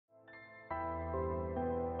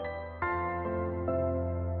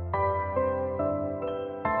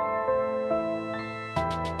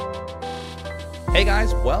Hey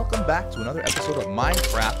guys, welcome back to another episode of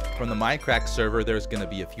Mindcraft from the Mindcrack server. There's going to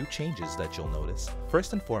be a few changes that you'll notice.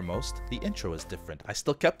 First and foremost, the intro is different. I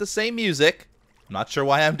still kept the same music. I'm not sure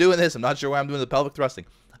why I'm doing this. I'm not sure why I'm doing the pelvic thrusting.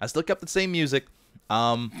 I still kept the same music.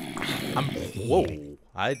 Whoa.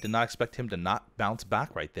 I did not expect him to not bounce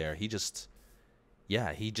back right there. He just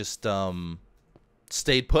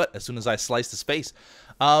stayed put as soon as I sliced his face.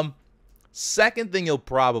 Second thing you'll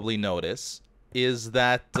probably notice is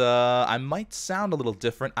that I might sound a little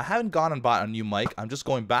different. I haven't gone and bought a new mic. I'm just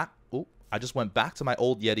going back. Oh, I just went back to my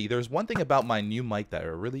old Yeti. There's one thing about my new mic that I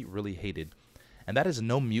really, really hated, and that is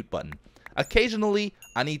no mute button. Occasionally,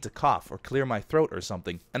 I need to cough or clear my throat or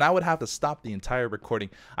something, and I would have to stop the entire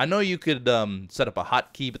recording. I know you could set up a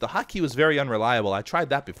hotkey, but the hotkey was very unreliable. I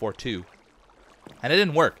tried that before too, and it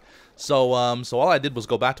didn't work. So all I did was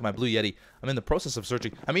go back to my Blue Yeti. I'm in the process of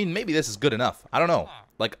searching. I mean, maybe this is good enough. I don't know.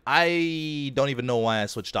 Like, I don't even know why I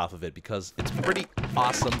switched off of it because it's pretty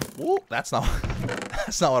awesome. Woo, that's not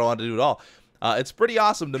what I wanted to do at all. It's pretty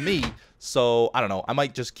awesome to me. So I don't know. I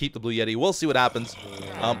might just keep the Blue Yeti. We'll see what happens.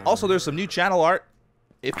 Also, there's some new channel art.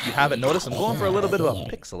 If you haven't noticed, I'm going for a little bit of a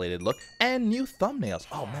pixelated look and new thumbnails.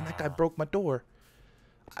 Oh man, that guy broke my door.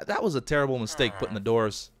 That was a terrible mistake putting the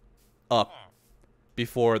doors up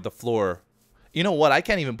before the floor. You know what? I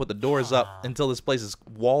can't even put the doors up until this place is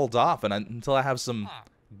walled off and until I have some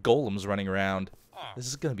golems running around. This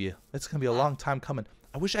is gonna be a long time coming.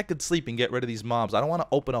 I wish I could sleep and get rid of these mobs. I don't want to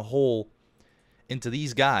open a hole into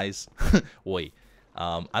these guys. Wait.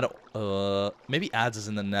 I don't maybe Ads is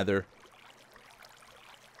in the nether.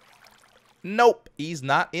 Nope, he's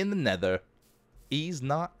not in the nether. He's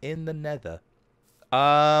not in the nether.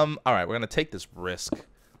 Alright, we're gonna take this risk.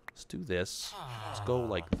 Let's do this. Let's go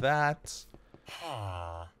like that.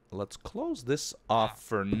 Let's close this off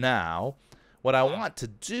for now. What I want to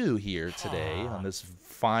do here today on this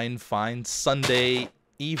fine Sunday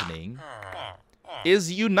evening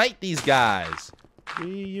is unite these guys.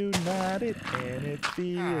 We united and it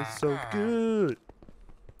feels so good.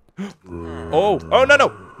 Oh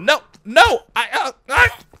no!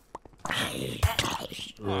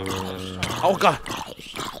 Oh god!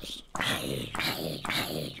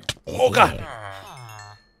 Oh god!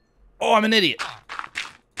 Oh, I'm an idiot.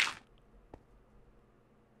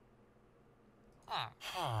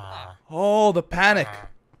 Oh, the panic.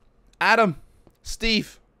 Adam,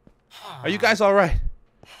 Steve, are you guys all right?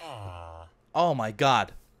 Oh my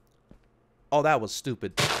god. Oh, that was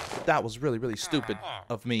stupid. That was really, really stupid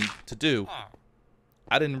of me to do.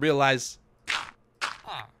 I didn't realize.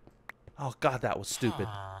 Oh god, that was stupid.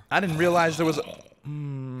 I didn't realize there was a...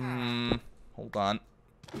 hold on.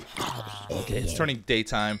 Okay, it's turning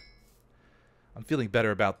daytime. I'm feeling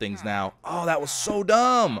better about things now. Oh, that was so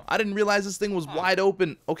dumb. I didn't realize this thing was wide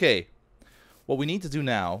open. Okay. What we need to do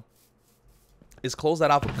now is close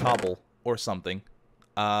that off with cobble or something.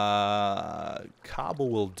 Cobble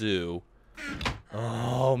will do.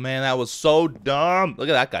 Oh, man, that was so dumb. Look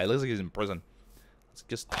at that guy. Looks like he's in prison. Let's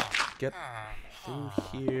just get through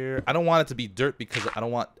here. I don't want it to be dirt because I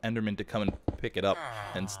don't want Enderman to come and pick it up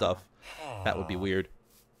and stuff. That would be weird.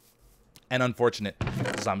 And unfortunate.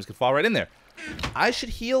 The zombies could fall right in there. I should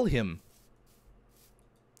heal him.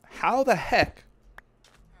 How the heck?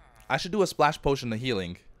 I should do a splash potion of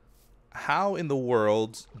healing. How in the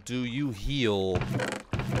world do you heal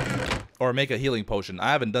or make a healing potion?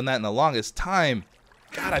 I haven't done that in the longest time.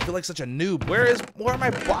 God, I feel like such a noob. Where are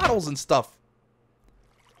my bottles and stuff?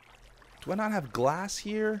 Do I not have glass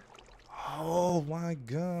here? Oh my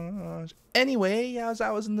gosh. Anyway, as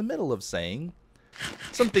I was in the middle of saying,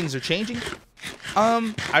 some things are changing.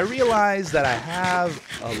 I realize that I have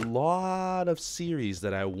a lot of series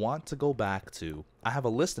that I want to go back to. I have a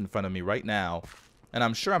list in front of me right now, and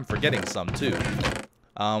I'm sure I'm forgetting some too,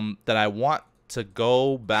 that I want to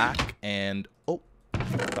go back and... Oh,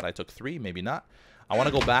 but I took 3, maybe not. I want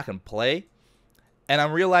to go back and play, and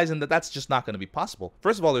I'm realizing that that's just not going to be possible.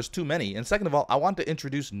 First of all, there's too many, and second of all, I want to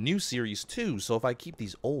introduce new series too, so if I keep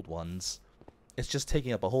these old ones, it's just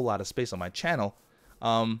taking up a whole lot of space on my channel.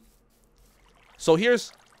 So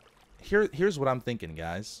here's what I'm thinking,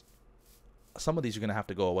 guys. Some of these are gonna have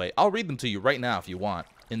to go away. I'll read them to you right now if you want.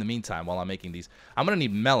 In the meantime, while I'm making these, I'm gonna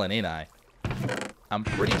need melon, ain't I? I'm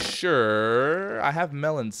pretty sure I have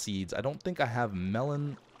melon seeds. I don't think I have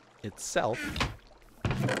melon itself,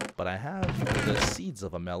 but I have the seeds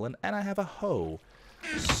of a melon, and I have a hoe.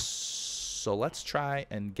 So let's try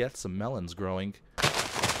and get some melons growing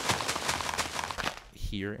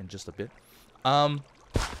here in just a bit.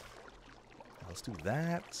 Let's do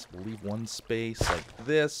that. We'll leave one space like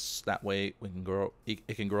this. That way we can grow.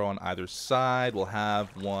 It can grow on either side. We'll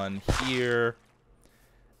have one here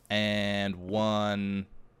And one...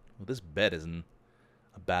 Well, this bed is in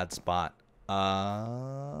a bad spot.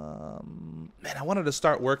 Man, I wanted to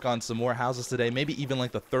start work on some more houses today. Maybe even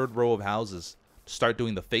like the third row of houses. Start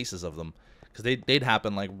doing the faces of them. Because they'd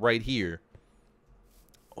happen like right here.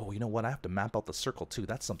 Oh, you know what? I have to map out the circle too.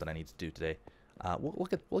 That's something I need to do today.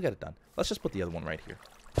 We'll get it done. Let's just put the other one right here.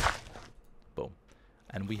 Boom.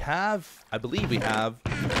 And we have, I believe we have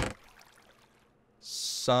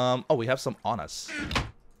some, oh, we have some on us.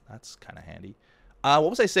 That's kind of handy. What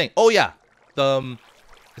was I saying? Oh, yeah.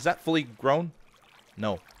 Is that fully grown?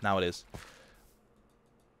 No, now it is.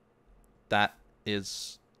 That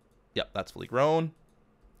is, yep, that's fully grown.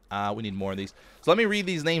 We need more of these. So let me read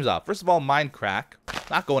these names off. First of all, Mindcrack,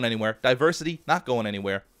 not going anywhere. Diversity, not going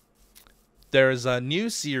anywhere. There's a new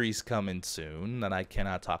series coming soon that I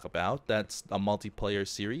cannot talk about. That's a multiplayer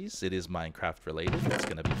series. It is Minecraft related. It's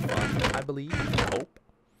going to be fun, I believe. I hope.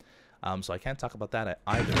 So I can't talk about that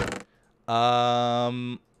either.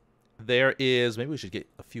 There is... Maybe we should get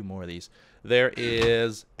a few more of these. There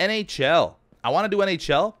is NHL. I want to do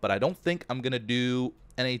NHL, but I don't think I'm going to do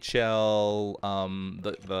NHL...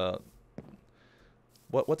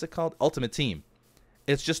 What's it called? Ultimate Team.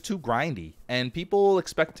 It's just too grindy, and people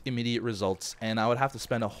expect immediate results, and I would have to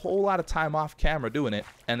spend a whole lot of time off camera doing it,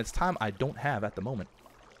 and it's time I don't have at the moment.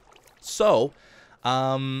 So,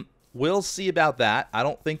 we'll see about that. I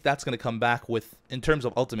don't think that's going to come back with, in terms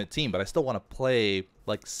of Ultimate Team, but I still want to play,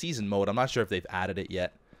 like, Season Mode. I'm not sure if they've added it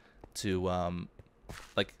yet to,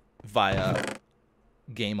 like, via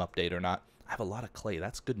game update or not. I have a lot of clay.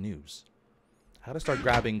 That's good news. I gotta start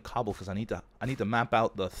grabbing cobble because I need to map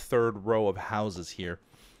out the third row of houses here.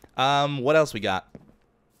 What else we got?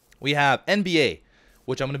 We have NBA,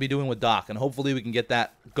 which I'm gonna be doing with Doc, and hopefully we can get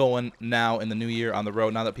that going now in the new year on the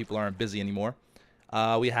road. Now that people aren't busy anymore.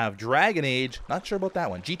 We have Dragon Age. Not sure about that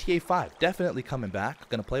one. GTA 5 definitely coming back.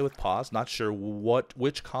 Gonna play with pause. Not sure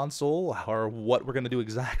which console or what we're gonna do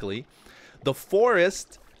exactly. The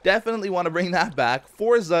Forest. Definitely want to bring that back.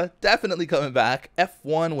 Forza definitely coming back.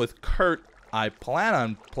 F1 with Kurt. I plan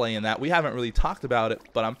on playing that. We haven't really talked about it,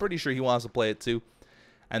 but I'm pretty sure he wants to play it too.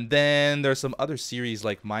 And then there's some other series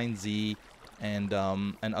like MindZ and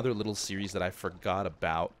other little series that I forgot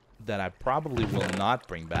about that I probably will not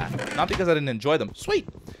bring back. Not because I didn't enjoy them. Sweet.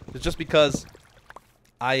 It's just because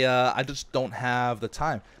I just don't have the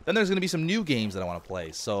time. Then there's going to be some new games that I want to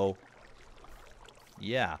play. So,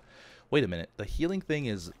 yeah. Wait a minute. The healing thing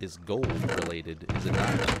is gold related, is it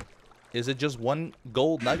not? Is it just one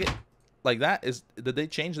gold nugget? Like that? Did they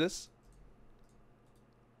change this?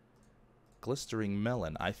 Glistering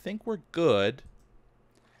melon. I think we're good.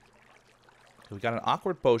 We got an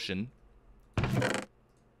awkward potion.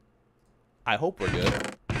 I hope we're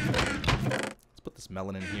good. Let's put this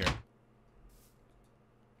melon in here.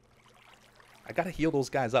 I gotta heal those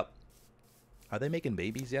guys up. Are they making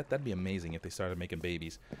babies yet? That'd be amazing if they started making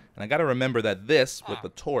babies. And I gotta remember that this, with the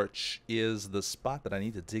torch, is the spot that I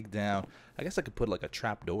need to dig down. I guess I could put like a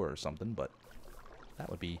trap door or something, but that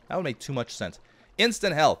would make too much sense.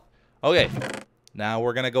 Instant health. Okay. Now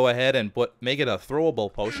we're gonna go ahead and make it a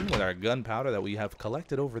throwable potion with our gunpowder that we have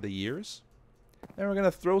collected over the years. Then we're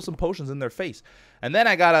gonna throw some potions in their face. And then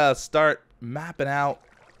I gotta start mapping out.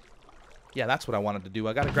 Yeah, that's what I wanted to do.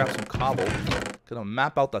 I gotta grab some cobble. Gonna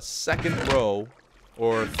map out the second row,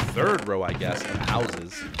 or third row, I guess, of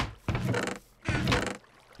houses.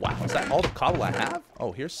 Wow, is that all the cobble I have?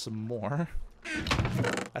 Oh, here's some more.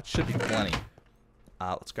 That should be plenty.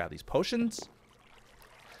 Let's grab these potions.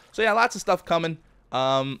 So yeah, lots of stuff coming.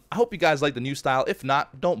 I hope you guys like the new style. If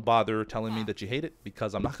not, don't bother telling me that you hate it,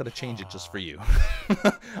 because I'm not gonna change it just for you.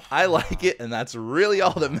 I like it, and that's really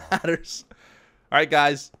all that matters. All right,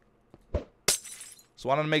 guys. So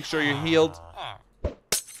wanted to make sure you're healed.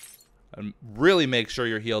 And really make sure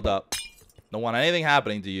you're healed up. Don't want anything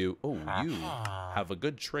happening to you. Oh, you have a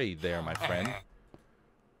good trade there, my friend.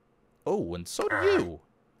 Oh, and so do you.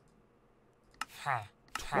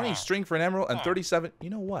 20 string for an emerald and 37. You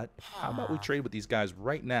know what? How about we trade with these guys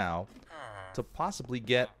right now to possibly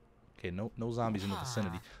get... Okay, no zombies in the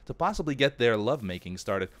vicinity. To possibly get their lovemaking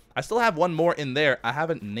started. I still have one more in there. I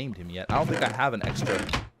haven't named him yet. I don't think I have an extra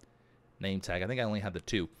name tag. I think I only have the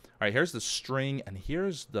 2. All right, here's the string, and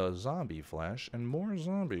here's the zombie flesh, and more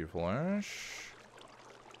zombie flesh.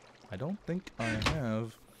 I don't think I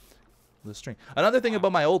have the string. Another thing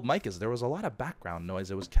about my old mic is there was a lot of background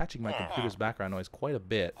noise. It was catching my computer's background noise quite a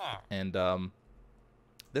bit, and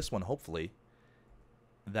this one, hopefully,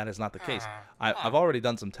 that is not the case. I've already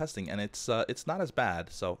done some testing, and it's not as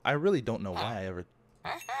bad, so I really don't know why I ever...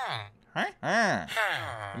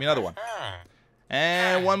 Give me another one.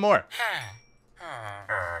 And one more.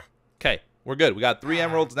 Okay, We're good. We got 3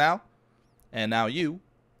 emeralds now. And now you,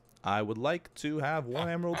 I would like to have 1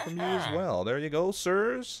 emerald from you as well. There you go,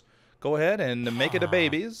 sirs. Go ahead and make it a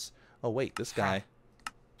babies. Oh, wait, this guy.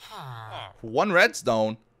 1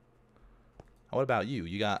 redstone. What about you?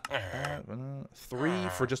 You got 3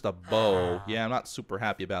 for just a bow. Yeah, I'm not super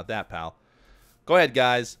happy about that, pal. Go ahead,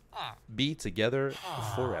 guys. Be together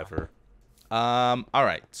forever. All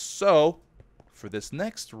right. So, for this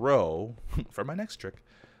next row, for my next trick,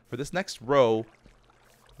 for this next row,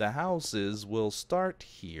 the houses will start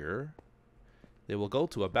here. They will go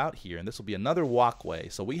to about here, and this will be another walkway.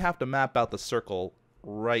 So we have to map out the circle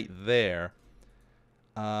right there.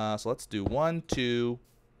 So let's do 1, 2.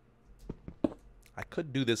 I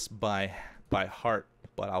could do this by heart,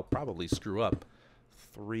 but I'll probably screw up.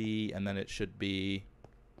 3, and then it should be...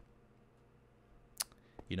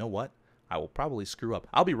 You know what? I will probably screw up.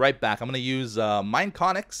 I'll be right back. I'm going to use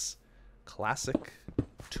Mindcrack's classic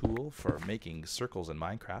tool for making circles in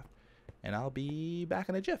Minecraft, and I'll be back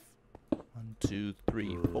in a jiff. 1, 2,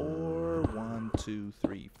 3, 4. 1, 2,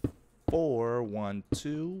 3, 4. 1,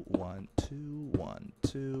 2, 1, 2, 1,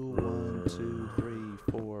 2, 1, 2,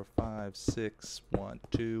 3, 4, 5, 6. 1,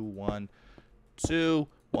 2, 1, 2,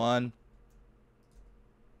 1,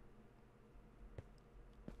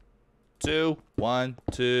 2, 1,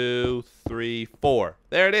 2, 3, 4.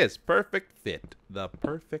 There it is. Perfect fit. The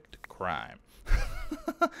perfect crime.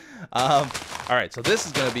 All right, so this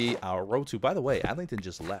is going to be our row 2. By the way, Adlington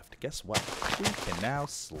just left. Guess what? She can now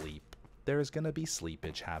sleep. There's going to be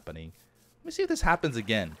sleepage happening. Let me see if this happens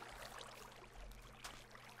again.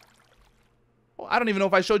 Well, I don't even know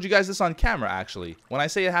if I showed you guys this on camera, actually. When I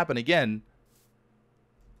say it happened again,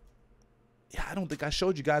 yeah, I don't think I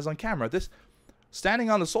showed you guys on camera. This standing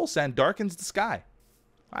on the soul sand darkens the sky.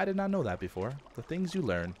 I did not know that before. The things you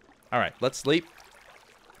learn. All right, let's sleep.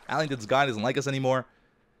 Adlington's gone. Doesn't like us anymore.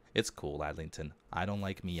 It's cool, Adlington. I don't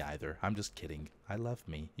like me either. I'm just kidding. I love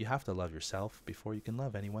me. You have to love yourself before you can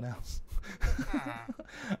love anyone else.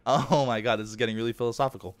 Oh my god, this is getting really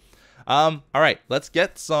philosophical. All right, let's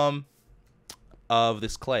get some of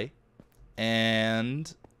this clay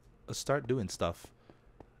and let's start doing stuff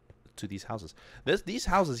to these houses. These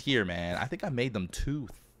houses here, man, I think I made them too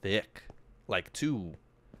thick. Like too...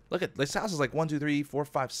 Look at this house is like 1, 2, 3, 4,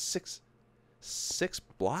 5, 6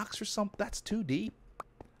 blocks or something. That's too deep.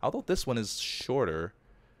 Although this one is shorter,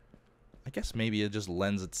 I guess maybe it just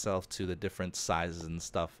lends itself to the different sizes and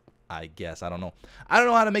stuff, I guess. I don't know. I don't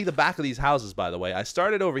know how to make the back of these houses, by the way. I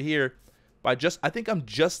started over here by I think I'm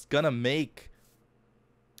just going to make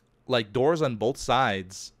like doors on both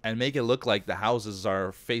sides and make it look like the houses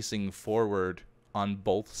are facing forward on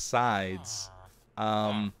both sides.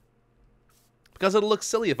 Because it'll look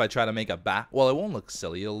silly if I try to make a back. Well, it won't look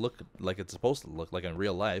silly. It'll look like it's supposed to look like in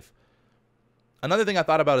real life. Another thing I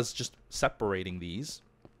thought about is just separating these.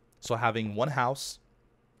 So having one house.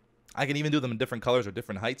 I can even do them in different colors or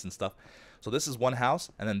different heights and stuff. So this is one house,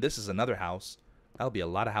 and then this is another house. That'll be a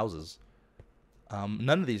lot of houses.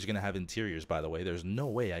 None of these are going to have interiors, by the way. There's no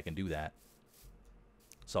way I can do that.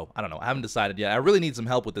 So, I don't know. I haven't decided yet. I really need some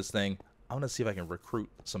help with this thing. I want to see if I can recruit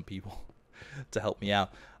some people to help me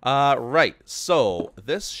out. Right. So,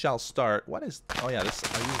 this shall start. What is... Oh, yeah. I'll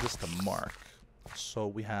use this to mark. So,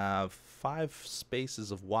 we have 5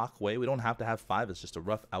 spaces of walkway. We don't have to have 5. It's just a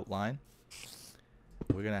rough outline.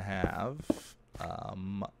 We're going to have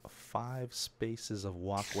 5 spaces of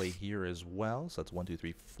walkway here as well. So, that's 1, 2,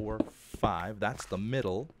 3, 4, 5. That's the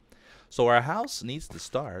middle. So, our house needs to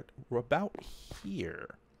start about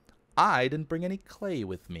here. I didn't bring any clay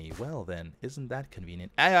with me. Well, then, isn't that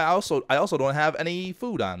convenient? I also don't have any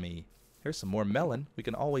food on me. Here's some more melon. We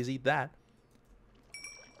can always eat that.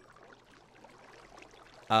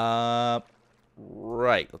 Right.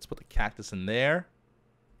 Let's put the cactus in there.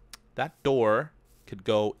 That door could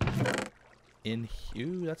go in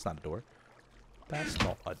here. That's not a door. That's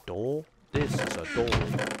not a door. This is a door.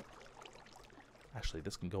 Actually,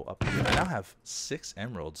 this can go up here. I now have 6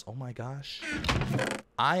 emeralds. Oh my gosh.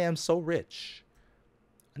 I am so rich.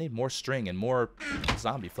 I need more string and more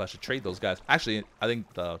zombie flesh to trade those guys. Actually, I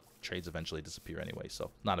think the trades eventually disappear anyway,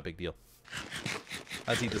 so not a big deal.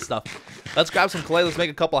 Let's eat this stuff. Let's grab some clay. Let's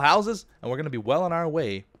make a couple houses, and we're going to be well on our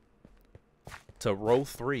way to row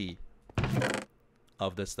 3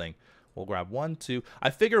 of this thing. We'll grab 1, 2. I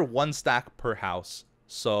figure 1 stack per house.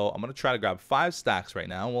 So I'm going to try to grab 5 stacks right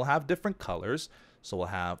now. And we'll have different colors. So we'll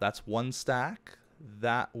have, that's 1 stack.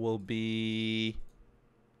 That will be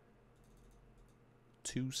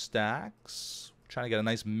 2 stacks. Trying to get a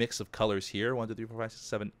nice mix of colors here. 1, 2, 3, 4, 5, 6,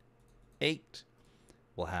 7, 8.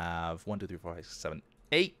 We'll have 1, 2, 3, 4, 5, 6, 7,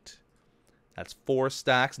 8. That's 4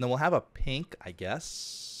 stacks. And then we'll have a pink, I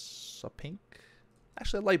guess. a pink.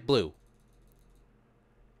 Actually, a light blue.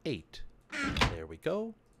 8. There we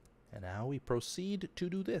go. And now we proceed to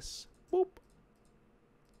do this. Boop.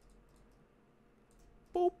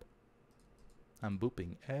 Boop. I'm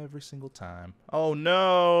booping every single time. Oh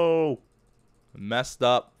no! Messed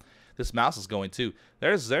up. This mouse is going too.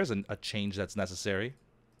 There's a change that's necessary.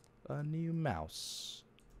 A new mouse.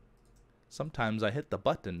 Sometimes I hit the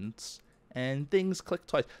buttons and things click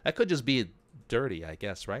twice. That could just be dirty, I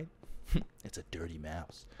guess, right? It's a dirty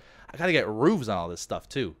mouse. I gotta get roofs on all this stuff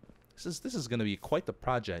too. This is gonna be quite the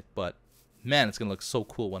project, but man, it's gonna look so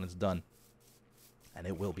cool when it's done. And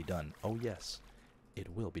it will be done. Oh yes, it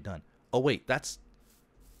will be done. Oh wait, let's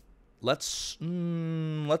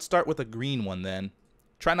start with a green one then.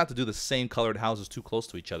 Try not to do the same colored houses too close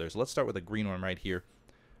to each other. So let's start with a green one right here.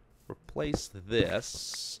 Replace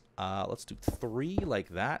this. Let's do 3 like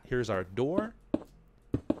that. Here's our door.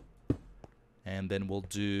 And then we'll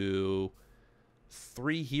do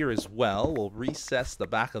 3 here as well. We'll recess the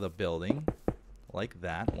back of the building like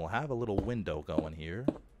that. We'll have a little window going here.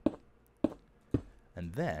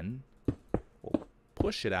 And then we'll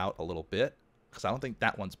push it out a little bit because I don't think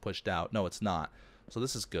that one's pushed out. No, it's not. So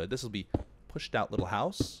this is good. This will be pushed out little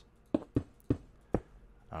house.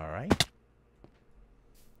 All right.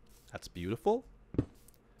 That's beautiful.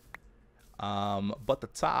 But the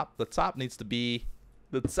top needs to be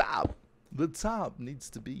the top needs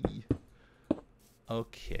to be.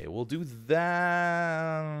 Okay, we'll do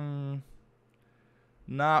that.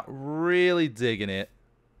 Not really digging it.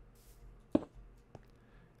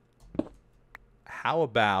 How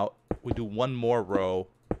about we do one more row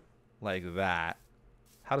like that?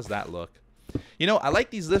 How does that look? You know, I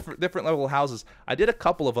like these different level houses. I did a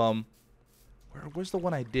couple of them. Where's the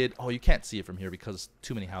one I did? Oh, you can't see it from here because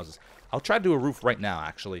too many houses. I'll try to do a roof right now,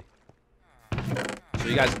 actually, so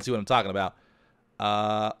you guys can see what I'm talking about.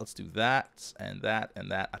 Let's do that and that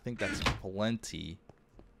and that. I think that's plenty.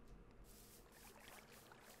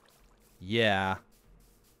 Yeah.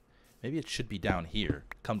 Maybe it should be down here,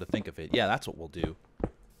 come to think of it. Yeah, that's what we'll do.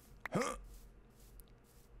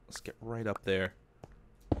 Let's get right up there.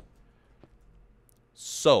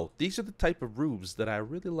 So, these are the type of roofs that I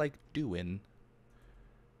really like doing.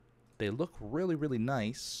 They look really, really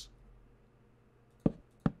nice.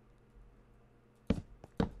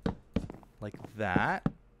 Like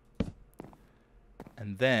that.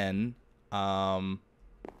 And then,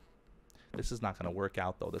 this is not going to work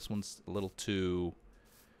out, though. This one's a little too...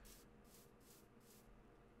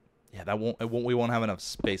 Yeah, we won't have enough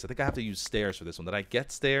space. I think I have to use stairs for this one. Did I get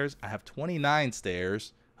stairs? I have 29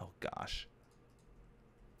 stairs. Oh, gosh.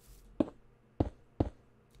 Give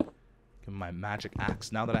me my magic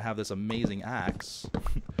axe. Now that I have this amazing axe,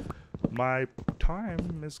 my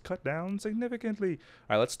time is cut down significantly.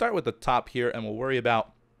 All right, let's start with the top here, and we'll worry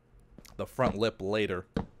about the front lip later.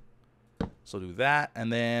 So do that,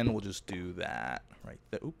 and then we'll just do that right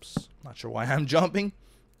there. Oops, not sure why I'm jumping.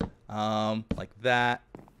 Like that.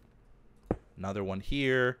 Another one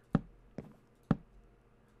here.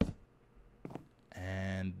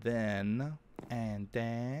 And then,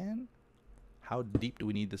 how deep do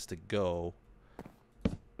we need this to go?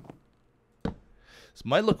 This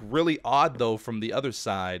might look really odd, though, from the other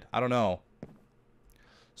side. I don't know.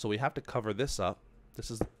 So we have to cover this up.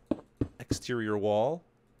 This is the exterior wall.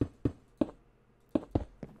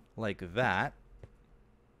 Like that.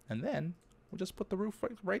 And then we'll just put the roof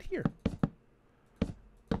right here.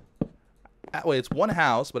 That way, it's one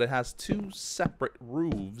house, but it has 2 separate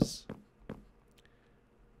roofs.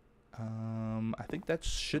 I think that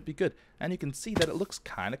should be good. And you can see that it looks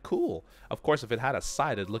kind of cool. Of course, if it had a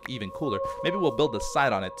side, it'd look even cooler. Maybe we'll build the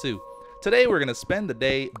side on it, too. Today, we're going to spend the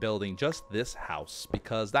day building just this house,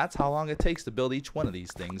 because that's how long it takes to build each one of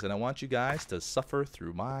these things, and I want you guys to suffer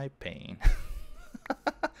through my pain.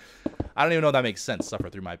 I don't even know if that makes sense, suffer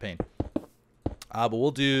through my pain. But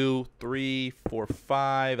we'll do 3, 4,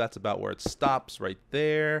 5. That's about where it stops right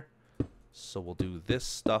there. So we'll do this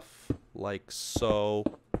stuff like so.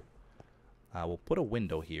 We'll put a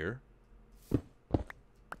window here.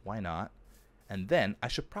 Why not? And then I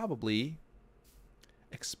should probably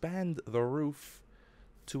expand the roof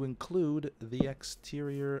to include the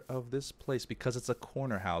exterior of this place because it's a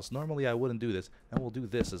corner house. Normally I wouldn't do this. And we'll do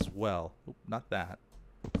this as well. Oop, not that.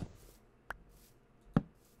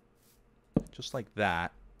 Just like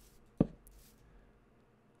that.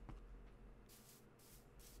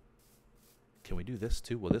 Can we do this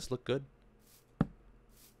too? Will this look good?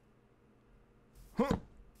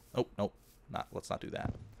 Oh, no. Let's not do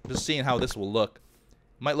that. Just seeing how this will look.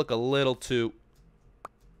 Might look a little too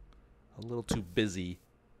busy.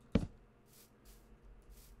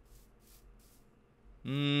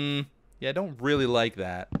 Yeah, I don't really like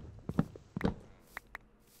that.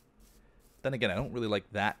 Then again, I don't really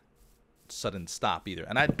like that sudden stop either.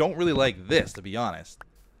 And I don't really like this, to be honest.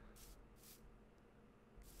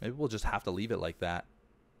 Maybe we'll just have to leave it like that.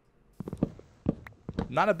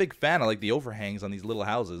 Not a big fan of like the overhangs on these little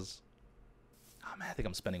houses. Oh man, I think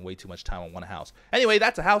I'm spending way too much time on one house. Anyway,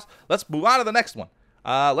 that's a house. Let's move on to the next one.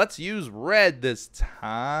 Let's use red this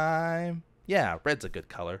time. Yeah, red's a good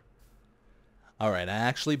color. Alright, I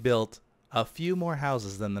actually built a few more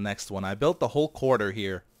houses than the next one. I built the whole quarter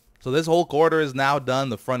here. So this whole quarter is now done,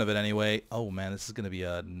 the front of it anyway. Oh man, this is going to be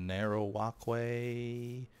a narrow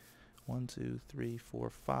walkway. 1, 2, 3, 4,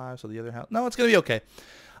 5. So the other house. No, it's going to be okay.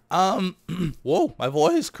 Whoa, my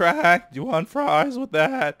voice cracked. You want fries with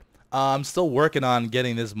that? I'm still working on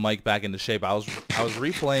getting this mic back into shape. I was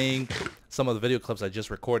replaying some of the video clips I just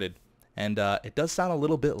recorded, and it does sound a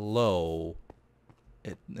little bit low.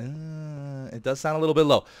 It does sound a little bit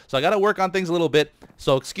low. So I got to work on things a little bit.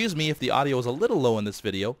 So excuse me if the audio is a little low in this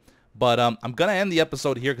video, but I'm going to end the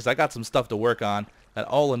episode here because I got some stuff to work on that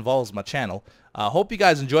all involves my channel. Hope you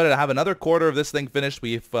guys enjoyed it. I have another quarter of this thing finished.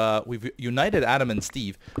 We've united Adam and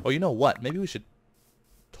Steve. Oh, you know what? Maybe we should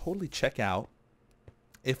totally check out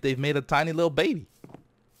if they've made a tiny little baby.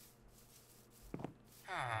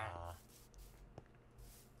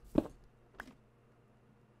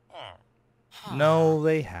 No,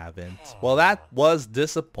 they haven't. Well, that was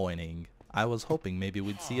disappointing. I was hoping maybe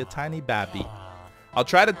we'd see a tiny babby. I'll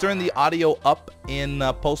try to turn the audio up in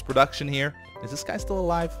post-production here. Is this guy still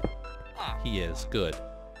alive? He is. Good.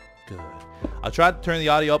 Good. I'll try to turn the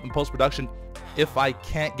audio up in post-production. If I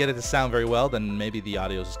can't get it to sound very well, then maybe the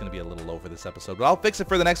audio is just going to be a little low for this episode. But I'll fix it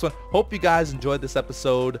for the next one. Hope you guys enjoyed this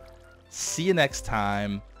episode. See you next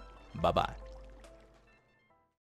time. Bye-bye.